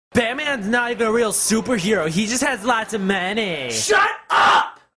Batman's not even a real superhero, he just has lots of money. Shut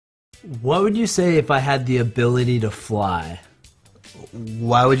up! What would you say if I had the ability to fly?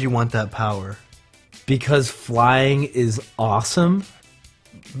 Why would you want that power? Because flying is awesome?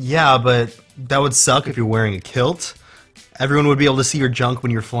 Yeah, but that would suck if you're wearing a kilt. Everyone would be able to see your junk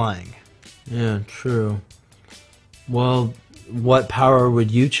when you're flying. Yeah, true. Well, what power would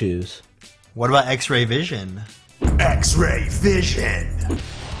you choose? What about X-ray vision? X-ray vision.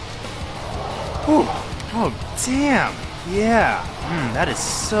 Ooh. Oh, damn. Yeah. That is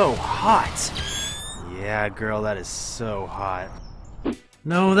so hot. Yeah, girl, that is so hot.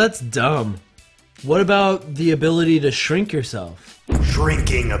 No, that's dumb. What about the ability to shrink yourself?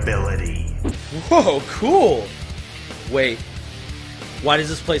 Shrinking ability. Whoa, cool! Wait, why does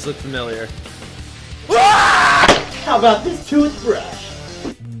this place look familiar? How about this toothbrush?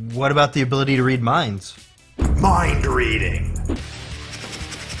 What about the ability to read minds? Mind reading.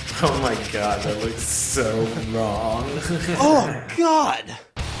 Oh my god, that looks so wrong. Oh, God!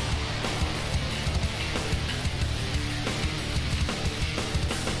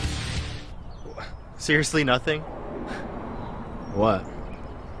 Seriously, nothing? What?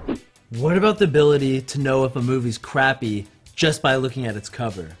 What about the ability to know if a movie's crappy just by looking at its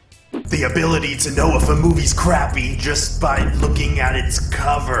cover? The ability to know if a movie's crappy just by looking at its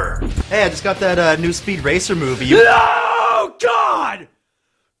cover. Hey, I just got that new Speed Racer movie. No, God!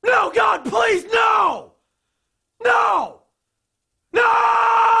 No, God, please, no! No!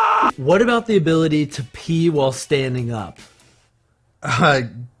 No! What about the ability to pee while standing up?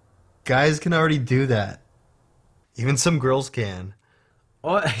 Guys can already do that. Even some girls can.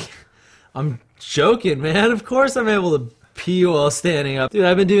 Oh, I'm joking, man. Of course I'm able to pee while standing up. Dude,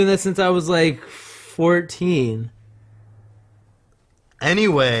 I've been doing this since I was like 14.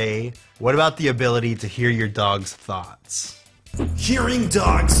 Anyway, what about the ability to hear your dog's thoughts? Hearing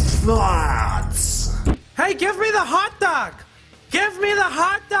dogs' thoughts. Hey, give me the hot dog! Give me the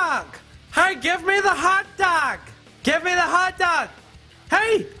hot dog! Hey, give me the hot dog! Give me the hot dog!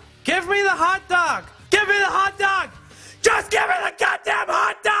 Hey, give me the hot dog! Give me the hot dog! Just give me the goddamn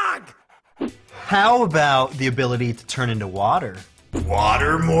hot dog! How about the ability to turn into water?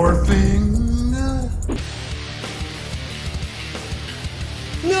 Water morphing.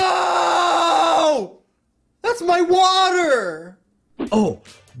 No! That's my water! Oh,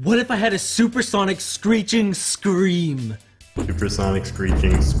 what if I had a supersonic screeching scream? Supersonic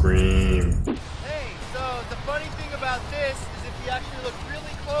screeching scream. Hey, so the funny thing about this is if you actually look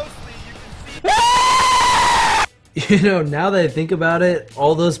really closely, you can see... You know, now that I think about it,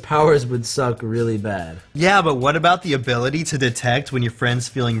 all those powers would suck really bad. Yeah, but what about the ability to detect when your friend's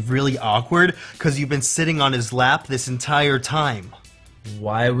feeling really awkward because you've been sitting on his lap this entire time?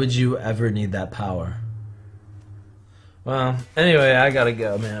 Why would you ever need that power? Well, anyway, I gotta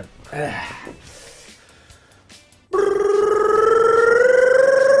go, man.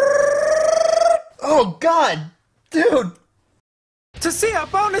 Oh, God! Dude! To see a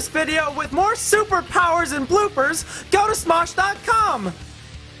bonus video with more superpowers and bloopers, go to Smosh.com!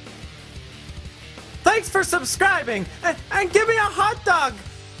 Thanks for subscribing, and give me a hot dog!